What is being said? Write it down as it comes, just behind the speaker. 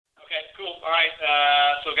All right.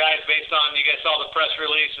 So, guys, based on you guys saw the press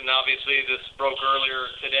release, and obviously this broke earlier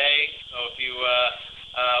today. So, if you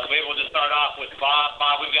maybe we'll just start off with Bob.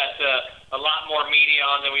 Bob, we've got a lot more media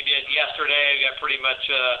on than we did yesterday. We got pretty much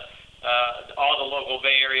all the local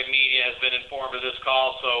Bay Area media has been informed of this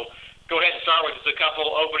call. So, go ahead and start with just a couple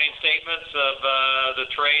opening statements of the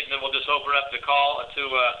trade, and then we'll just open up the call to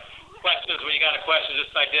questions. When you got a question,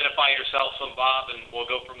 just identify yourself, Bob, and we'll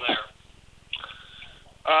go from there.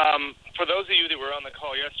 For those of you that were on the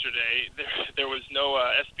call yesterday, there was no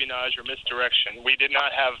espionage or misdirection. We did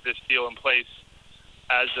not have this deal in place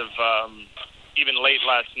as of even late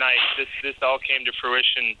last night. This all came to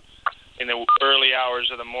fruition in the early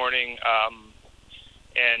hours of the morning,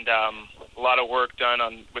 and a lot of work done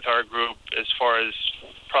with our group as far as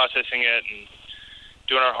processing it and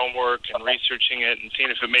doing our homework and researching it and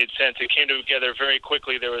seeing if it made sense. It came together very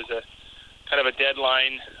quickly. There was a kind of a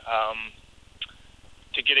deadline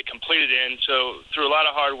to get it completed in. So through a lot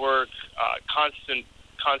of hard work, constant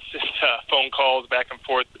phone calls back and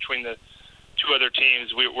forth between the two other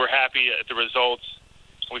teams, we're happy at the results.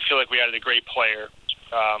 We feel like we added a great player.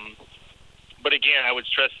 But again, I would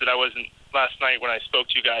stress that last night when I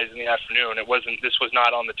spoke to you guys in the afternoon, this was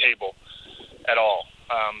not on the table at all.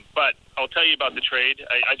 But I'll tell you about the trade.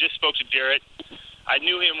 I just spoke to Jarrett. I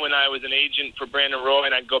knew him when I was an agent for Brandon Roy,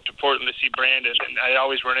 and I'd go up to Portland to see Brandon, and I'd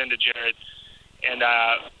always run into Jarrett. And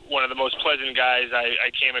one of the most pleasant guys I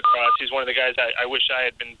came across. He's one of the guys I wish I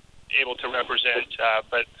had been able to represent,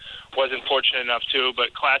 but wasn't fortunate enough to.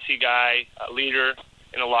 But classy guy, leader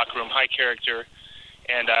in the locker room, high character.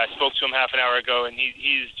 And I spoke to him half an hour ago, and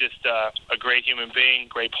he's just a great human being,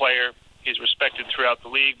 great player. He's respected throughout the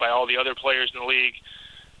league by all the other players in the league,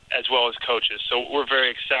 as well as coaches. So we're very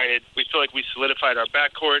excited. We feel like we solidified our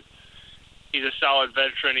backcourt. He's a solid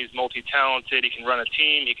veteran. He's multi-talented. He can run a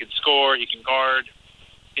team. He can score. He can guard.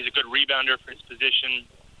 He's a good rebounder for his position.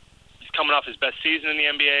 He's coming off his best season in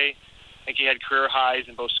the NBA. I think he had career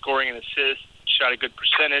highs in both scoring and assists. Shot a good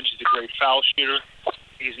percentage. He's a great foul shooter.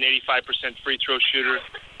 He's an 85% free throw shooter.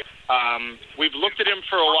 We've looked at him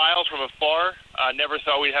for a while from afar. Never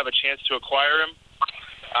thought we'd have a chance to acquire him.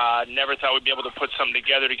 Never thought we'd be able to put something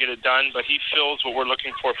together to get it done. But he fills what we're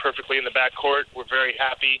looking for perfectly in the backcourt. We're very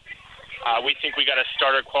happy. We think we got a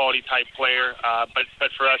starter quality type player,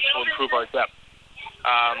 but for us to improve our depth.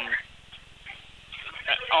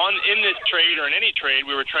 In this trade or in any trade,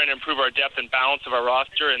 we were trying to improve our depth and balance of our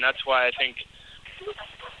roster, and that's why I think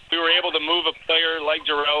we were able to move a player like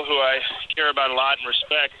Jarrett, who I care about a lot and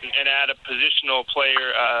respect, and add a positional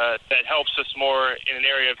player that helps us more in an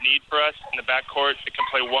area of need for us in the backcourt that can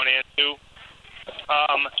play 1 and 2.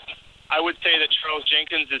 I would say that Charles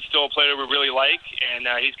Jenkins is still a player we really like, and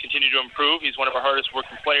he's continued to improve. He's one of our hardest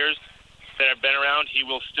working players that have been around. He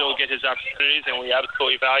will still get his opportunities, and we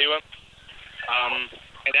absolutely value him.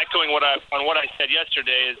 And echoing what I said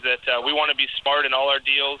yesterday is that we want to be smart in all our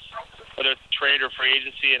deals, whether it's trade or free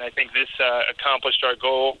agency, and I think this accomplished our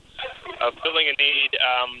goal of filling a need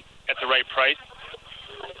at the right price.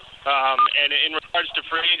 And in regards to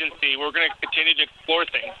free agency, we're going to continue to explore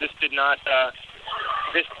things. This did not...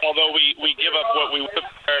 although we give up what we would have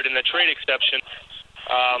acquired in the trade exception,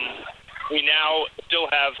 we now still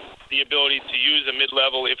have the ability to use a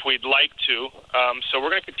mid-level if we'd like to. So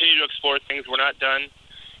we're going to continue to explore things. We're not done.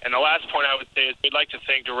 And the last point I would say is we'd like to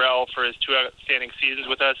thank Jarrett for his 2 outstanding seasons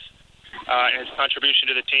with us and his contribution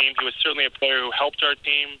to the team. He was certainly a player who helped our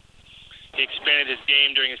team. He expanded his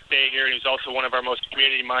game during his stay here, and he's also one of our most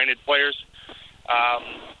community-minded players.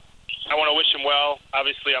 I want to wish him well.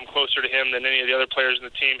 Obviously, I'm closer to him than any of the other players in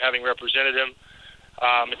the team, having represented him.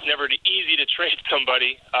 It's never easy to trade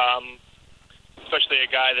somebody, especially a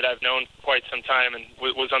guy that I've known for quite some time and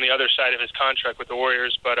was on the other side of his contract with the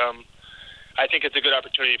Warriors. But I think it's a good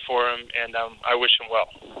opportunity for him, and I wish him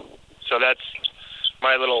well. So that's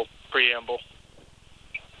my little preamble.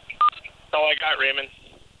 That's all I got, Raymond.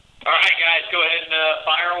 All right, guys, go ahead and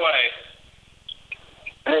fire away.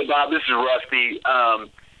 Hey, Bob, this is Rusty.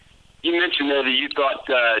 You mentioned there that you thought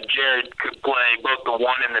Jarrett could play both the 1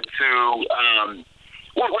 and the 2.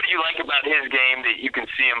 What do you like about his game that you can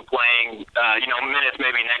see him playing, minutes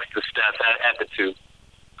maybe next to Steph at the 2?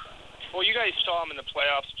 Well, you guys saw him in the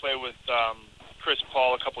playoffs play with Chris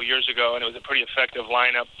Paul a couple years ago, and it was a pretty effective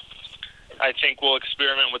lineup. I think we'll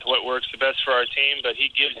experiment with what works the best for our team, but he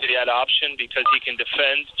gives you that option because he can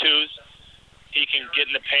defend 2s. He can get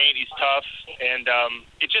in the paint. He's tough. And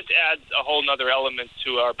it just adds a whole nother element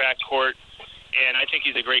to our backcourt. And I think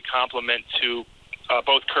he's a great complement to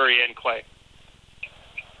both Curry and Clay.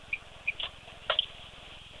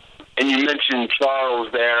 And you you mentioned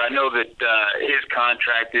Charles there. I know that his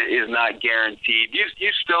contract is not guaranteed. Do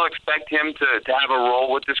you still expect him to have a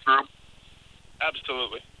role with this group?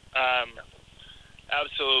 Absolutely.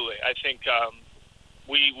 Absolutely. I think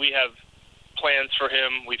we have plans for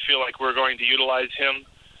him. We feel like we're going to utilize him.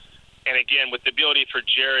 And again, with the ability for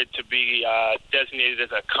Jarrett to be designated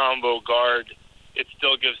as a combo guard, it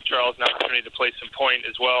still gives Charles an opportunity to play some point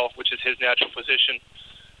as well, which is his natural position.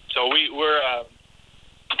 So we're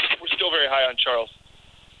still very high on Charles.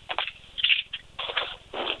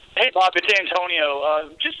 Hey, Bob, it's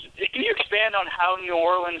Antonio. Can you expand on how New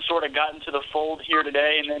Orleans sort of got into the fold here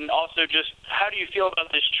today, and then also just how do you feel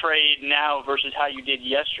about this trade now versus how you did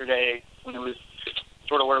yesterday when it was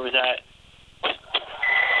sort of where it was at?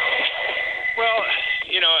 Well,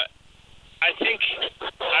 I think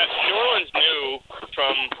New Orleans knew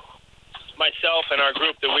from myself and our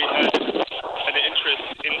group that we had an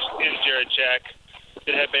interest in Jarrett Jack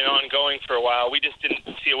that had been ongoing for a while. We just didn't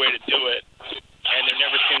see a way to do it, and there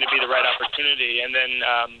never seemed to be the right opportunity. And then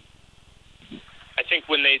I think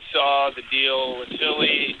when they saw the deal with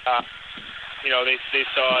Philly, they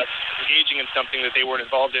saw us engaging in something that they weren't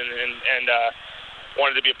involved in, and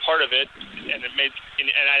wanted to be a part of it. And it made. And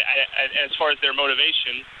as far as their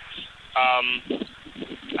motivation,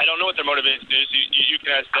 I don't know what their motivation is. You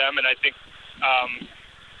can ask them, and I think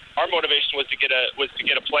our motivation was to get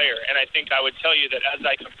a player. And I think I would tell you that as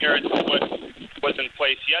I compare it to what was in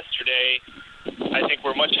place yesterday, I think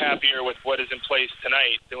we're much happier with what is in place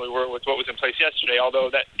tonight than we were with what was in place yesterday. Although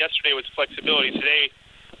that yesterday was flexibility. Today,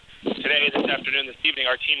 this afternoon, this evening,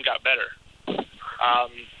 our team got better.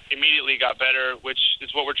 Immediately got better, which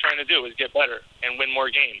is what we're trying to do, is get better and win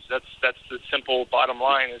more games. That's the simple bottom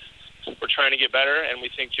line, is we're trying to get better, and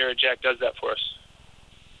we think Jarrett Jack does that for us.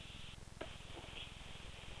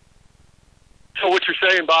 So what you're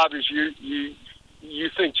saying, Bob, is you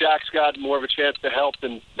think Jack's got more of a chance to help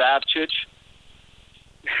than Babchich?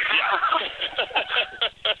 Yeah.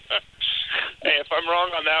 Hey, if I'm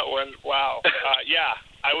wrong on that one, wow. Yeah,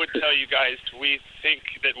 I would tell you guys we think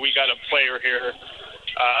that we got a player here.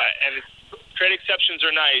 And trade exceptions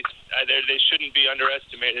are nice. They shouldn't be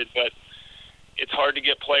underestimated, but it's hard to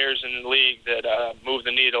get players in the league that move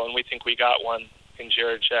the needle, and we think we got one in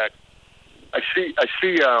Jarrett Jack. I see.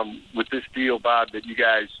 With this deal, Bob, that you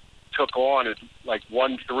guys took on is like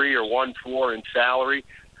 1.3 or 1.4 in salary.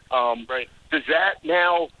 Right. Does that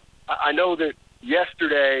now? I know that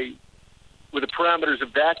yesterday, with the parameters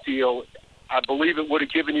of that deal, I believe it would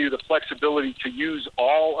have given you the flexibility to use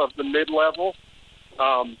all of the mid-level.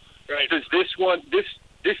 Right. Does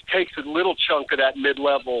this takes a little chunk of that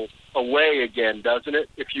mid-level away again, doesn't it?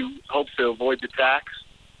 If you hope to avoid the tax.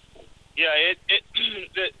 Yeah,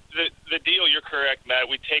 the deal. You're correct, Matt.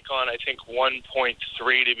 We take on, I think, 1.3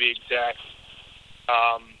 to be exact,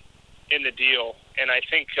 in the deal, and I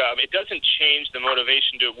think it doesn't change the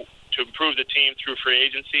motivation to improve the team through free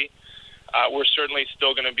agency. We're certainly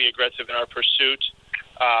still going to be aggressive in our pursuit,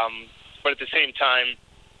 but at the same time,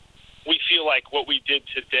 we feel like what we did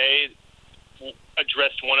today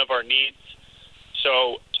addressed one of our needs.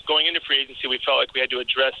 So going into free agency, we felt like we had to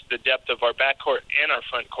address the depth of our backcourt and our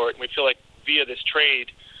front court. And we feel like via this trade,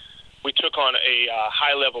 we took on a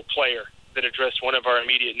high-level player that addressed one of our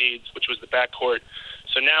immediate needs, which was the backcourt.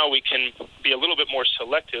 So now we can be a little bit more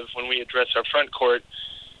selective when we address our front court,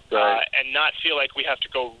 right, and not feel like we have to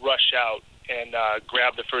go rush out and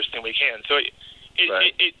grab the first thing we can. So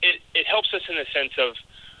it helps us in the sense of,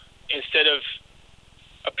 instead of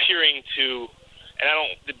appearing to,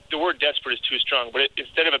 and the word desperate is too strong, but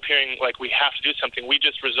instead of appearing like we have to do something, we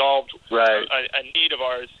just resolved a need of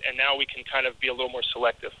ours, and now we can kind of be a little more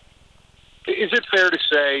selective. Is it fair to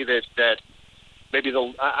say that maybe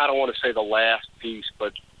I don't want to say the last piece,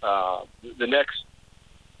 but the next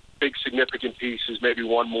big significant piece is maybe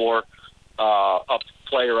one more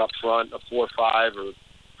player up front, a 4-5 or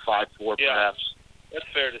 5-4 perhaps? That's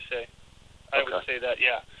fair to say. I would say that,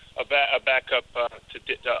 yeah. A backup to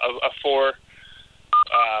a 4,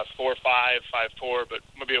 4-5, 5-4, but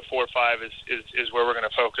maybe a 4-5 is where we're going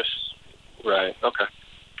to focus. Right. Okay.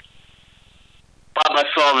 Bob, I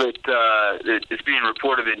saw that it's being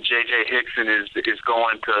reported that J.J. Hickson is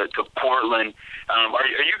going to Portland.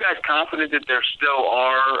 Are you guys confident that there still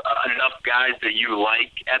are enough guys that you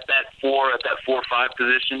like at that 4-5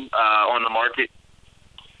 position on the market?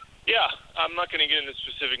 Yeah, I'm not going to get into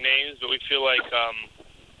specific names, but we feel like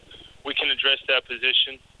we can address that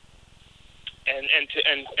position,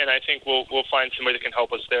 and I think we'll find somebody that can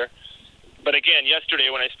help us there. But again, yesterday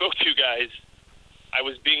when I spoke to you guys, I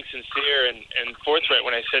was being sincere and forthright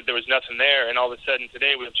when I said there was nothing there, and all of a sudden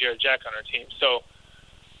today we have Jarrett Jack on our team. So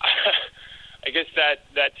I guess that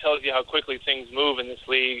tells you how quickly things move in this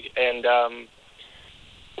league, and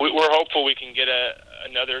we're hopeful we can get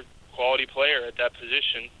another quality player at that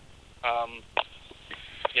position. I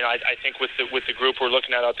think with the group we're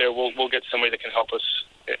looking at out there, we'll get somebody that can help us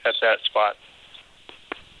at that spot.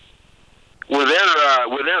 Were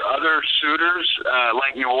there other suitors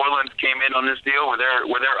like New Orleans came in on this deal? Were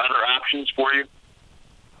there other options for you?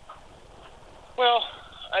 Well,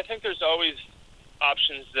 I think there's always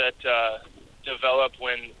options that develop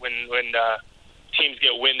when teams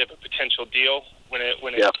get wind of a potential deal. When it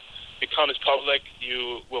becomes public,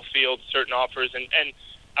 you will field certain offers, and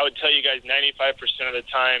I would tell you guys 95% of the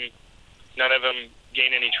time, none of them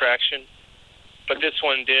gain any traction. But this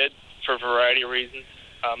one did for a variety of reasons,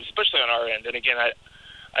 especially on our end. And again,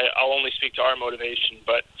 I'll only speak to our motivation.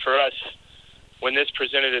 But for us, when this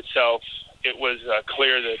presented itself, it was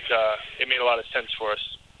clear that it made a lot of sense for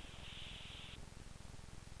us.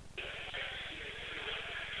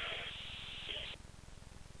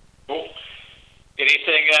 Cool.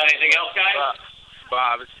 Anything else, guys?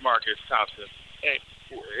 Bob, it's Marcus Thompson. Hey,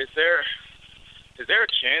 is there a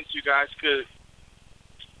chance you guys could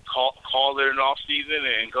call it an off season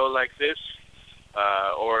and go like this,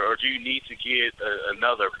 or do you need to get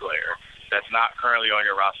another player that's not currently on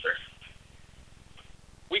your roster?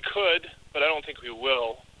 We could, but I don't think we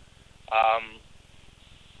will.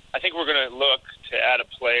 I think we're going to look to add a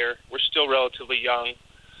player. We're still relatively young,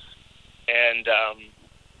 and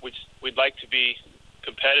we'd like to be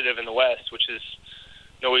competitive in the West, which is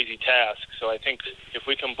no easy task. So I think if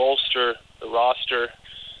we can bolster the roster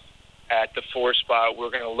at the 4 spot, we're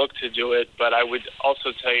going to look to do it. But I would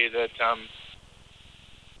also tell you that, I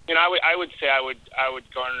would say I would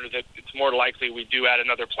garner that it's more likely we do add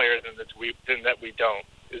another player than that we don't.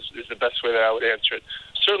 Is the best way that I would answer it.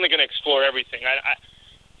 Certainly going to explore everything. I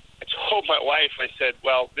told my wife, I said,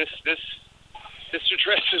 well, this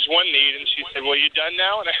addresses one need, and she said, well, you done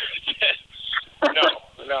now? And I said,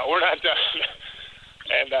 no, we're not done.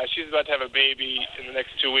 And she's about to have a baby in the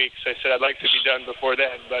next 2 weeks. I said I'd like to be done before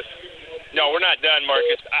then, but no, we're not done,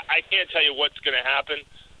 Marcus. I can't tell you what's going to happen,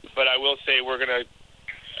 but I will say we're going to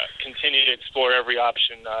continue to explore every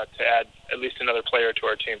option to add at least another player to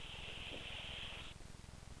our team.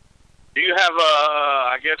 Do you have,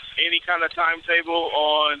 any kind of timetable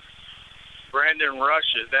on Brandon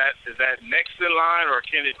Rush? Is that next in line, or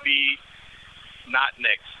can it be not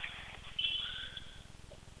next?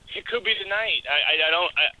 It could be tonight.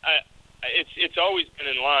 It's always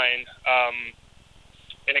been in line,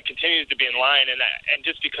 and it continues to be in line. And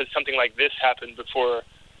just because something like this happened before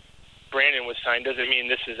Brandon was signed doesn't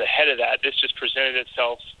mean this is ahead of that. This just presented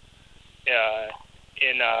itself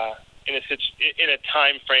in a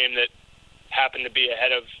time frame that happened to be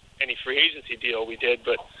ahead of any free agency deal we did.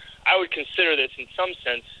 But I would consider this in some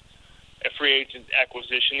sense a free agent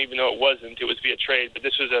acquisition, even though it wasn't. It was via trade, but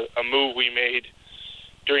this was a move we made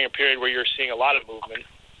during a period where you're seeing a lot of movement.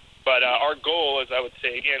 But our goal, as I would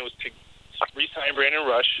say again, was to re-sign Brandon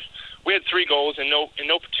Rush. We had 3 goals in no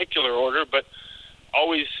particular order, but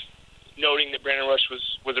always noting that Brandon Rush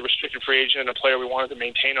was a restricted free agent and a player we wanted to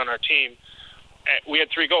maintain on our team. And we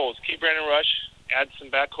had 3 goals: keep Brandon Rush, add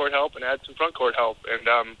some backcourt help, and add some frontcourt help.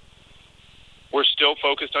 And we're still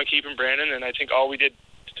focused on keeping Brandon, and I think all we did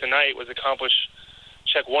tonight was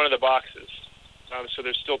check one of the boxes. So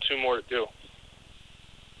there's still 2 more to do.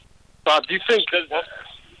 Bob, do you think? Go ahead.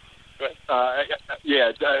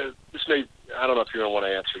 This may. I don't know if you're going to want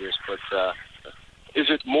to answer this, but is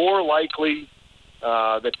it more likely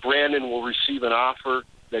that Brandon will receive an offer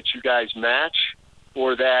that you guys match,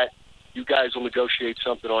 or that you guys will negotiate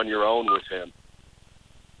something on your own with him?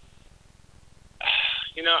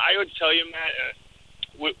 I would tell you, Matt,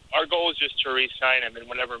 our goal is just to re-sign him in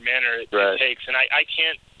whatever manner it takes. And I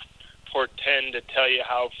can't pretend to tell you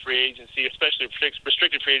how free agency, especially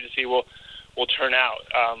restricted free agency, will turn out.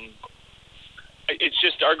 It's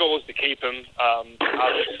just our goal is to keep him,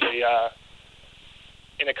 obviously,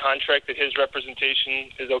 in a contract that his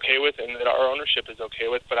representation is okay with and that our ownership is okay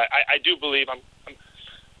with. But I do believe, I'm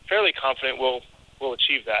fairly confident we'll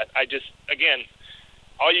achieve that. Again,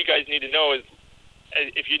 all you guys need to know is,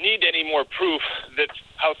 if you need any more proof that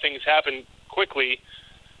how things happen quickly,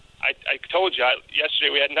 I told you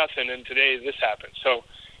yesterday we had nothing, and today this happened. So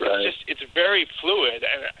it's very fluid,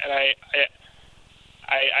 and I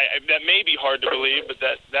that may be hard to believe, but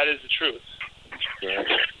that is the truth. Yeah.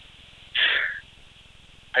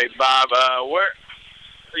 Hey, Bob, the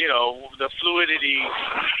fluidity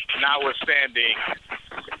notwithstanding,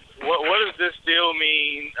 what does this deal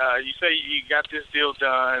mean? You say you got this deal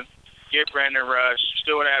done, get Brandon Rush,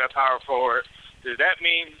 still want to add a power forward. Does that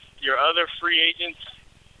mean your other free agents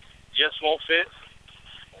just won't fit?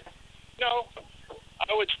 No,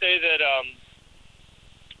 I would say that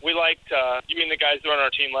we liked. You mean the guys that were on our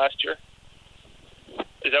team last year?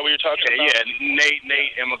 Is that what you're talking about? Yeah,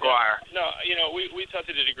 Nate, and McGuire. No, we thought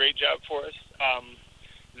they did a great job for us.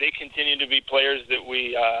 They continue to be players that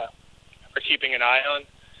we are keeping an eye on,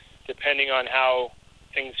 depending on how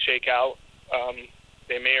things shake out.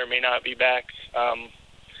 They may or may not be back.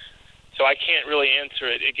 So I can't really answer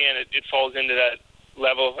it. Again, it falls into that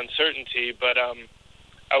level of uncertainty. But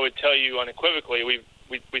I would tell you unequivocally, we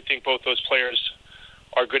think both those players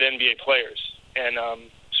are good NBA players, and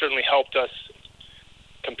certainly helped us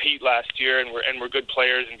compete last year, and we're good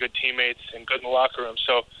players and good teammates and good in the locker room.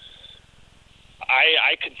 So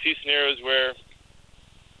I can see scenarios where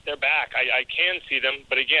they're back. I can see them,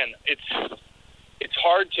 but again, it's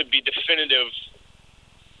hard to be definitive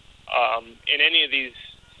in any of these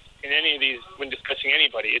when discussing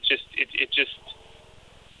anybody. It's just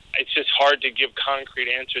hard to give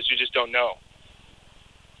concrete answers. You just don't know.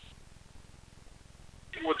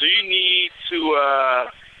 Well, do you need to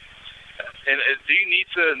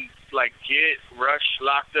like get Rush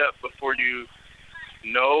locked up before you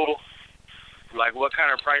know like what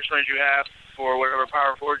kind of price range you have for whatever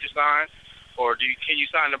power forward you sign, or can you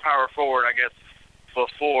sign the power forward, I guess,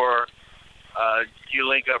 before you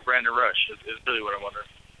link up Brandon Rush? Is really what I'm wondering.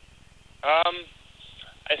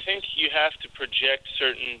 I think you have to project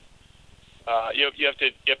certain. You have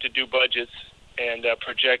to do budgets and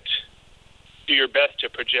do your best to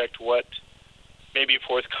project what may be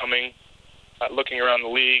forthcoming, looking around the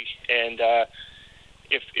league, and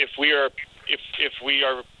if we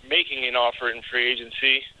are making an offer in free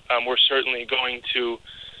agency, we're certainly going to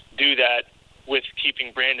do that with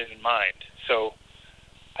keeping Brandon in mind. So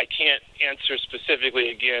I can't answer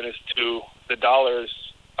specifically again as to the dollars,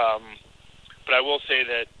 but I will say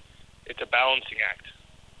that it's a balancing act.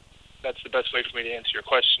 That's the best way for me to answer your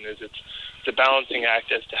question. It's a balancing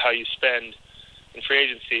act as to how you spend in free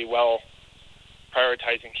agency while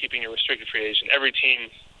prioritizing keeping your restricted free agent. Every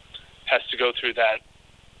team has to go through that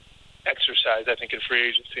exercise, I think, in free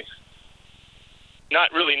agency,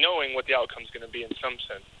 not really knowing what the outcome is going to be in some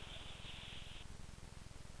sense.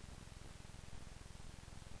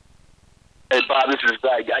 Hey, Bob, this is,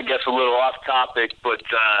 I guess, a little off topic, but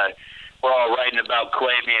we're all writing about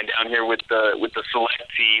Clay being down here with the select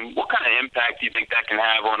team. What kind of impact do you think that can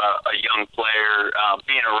have on a young player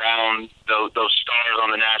being around those stars on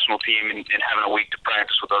the national team and having a week to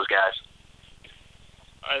practice with those guys?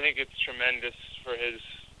 I think it's tremendous for his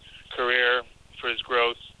career, for his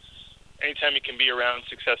growth. Anytime you can be around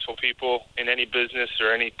successful people in any business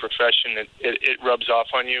or any profession, it rubs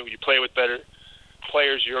off on you. You play with better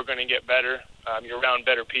players, you're going to get better. You're around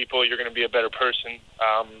better people, you're going to be a better person.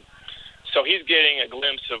 So he's getting a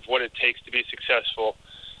glimpse of what it takes to be successful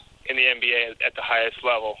in the NBA at the highest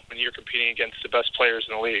level when you're competing against the best players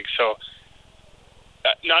in the league. So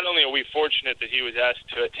not only are we fortunate that he was asked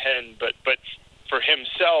to attend, but for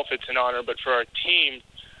himself it's an honor, but for our team,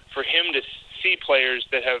 for him to see players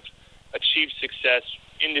that have achieved success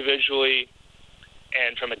individually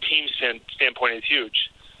and from a team standpoint is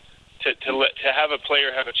huge. To have a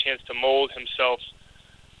player have a chance to mold himself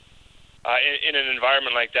in an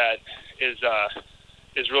environment like that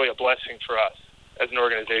is really a blessing for us as an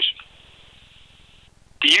organization.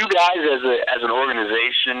 Do you guys, as an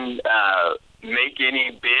organization, make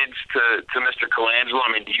any bids to Mr. Colangelo?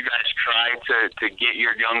 I mean, do you guys try to get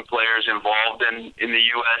your young players involved in the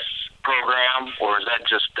U.S. program, or is that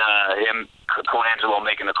just him, Colangelo,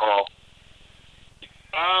 making the call?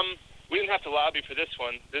 We didn't have to lobby for this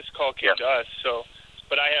one. This call came to us,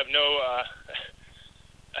 but I have no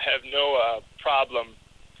problem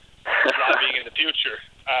lobbying in the future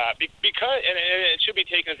because it should be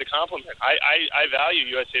taken as a compliment. I value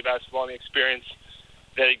USA basketball and the experience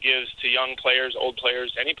that it gives to young players, old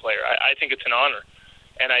players, any player. I think it's an honor,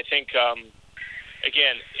 and I think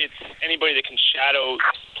again, it's anybody that can shadow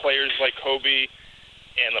players like Kobe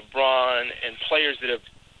and LeBron and players that have,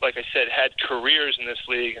 like I said, had careers in this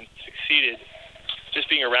league and succeeded. Just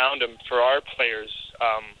being around them for our players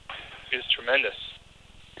is tremendous.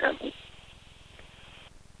 Yeah.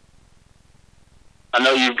 I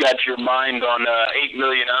know you've got your mind on 8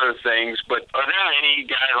 million other things, but are there any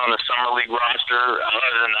guys on the Summer League roster,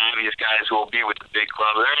 other than the obvious guys who will be with the big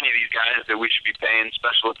club, are there any of these guys that we should be paying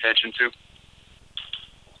special attention to?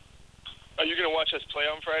 Are you going to watch us play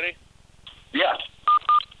on Friday? Yeah.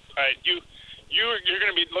 All right. You're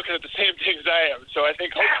going to be looking at the same things I am, so I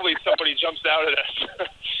think hopefully somebody jumps out at us.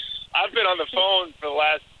 I've been on the phone for the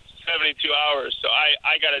last 72 hours, so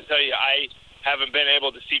I got to tell you, I haven't been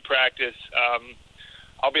able to see practice.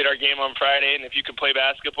 I'll be at our game on Friday, and if you can play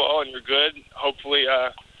basketball and you're good, hopefully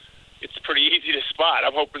it's pretty easy to spot.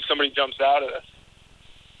 I'm hoping somebody jumps out at us.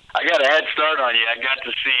 I got a head start on you. I got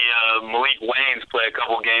to see Malik Waynes play a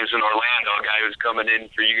couple games in Orlando, a guy who's coming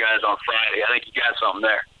in for you guys on Friday. I think you got something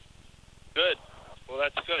there. Good. Well,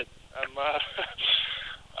 that's good.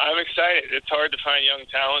 I'm excited. It's hard to find young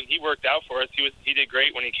talent. He worked out for us. He did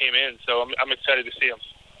great when he came in, so I'm excited to see him.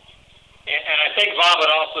 And I think Bob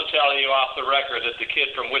would also tell you off the record that the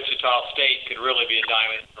kid from Wichita State could really be a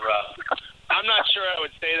diamond in the rough. I'm not sure I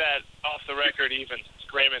would say that off the record even,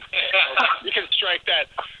 Raymond. You can strike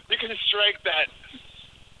that. You can strike that.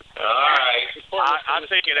 All right. I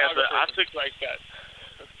take it as I took like that.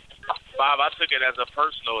 Bob, I took it as a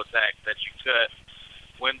personal attack that you cut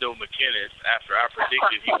Wendell McKinnis after I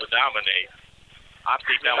predicted he would dominate. I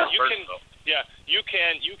think that was personal. You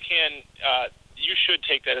can. You should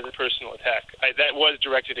take that as a personal attack. That was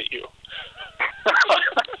directed at you.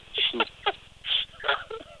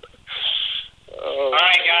 All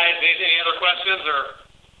right, guys. Any other questions or?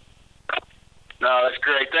 No, that's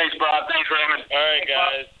great. Thanks, Bob. Thanks, Raymond. All right,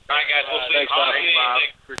 guys. All right, guys. We'll see you. Thanks, Bob.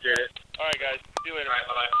 Appreciate it. All right, guys. See you later. All right,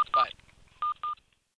 bye-bye. Bye.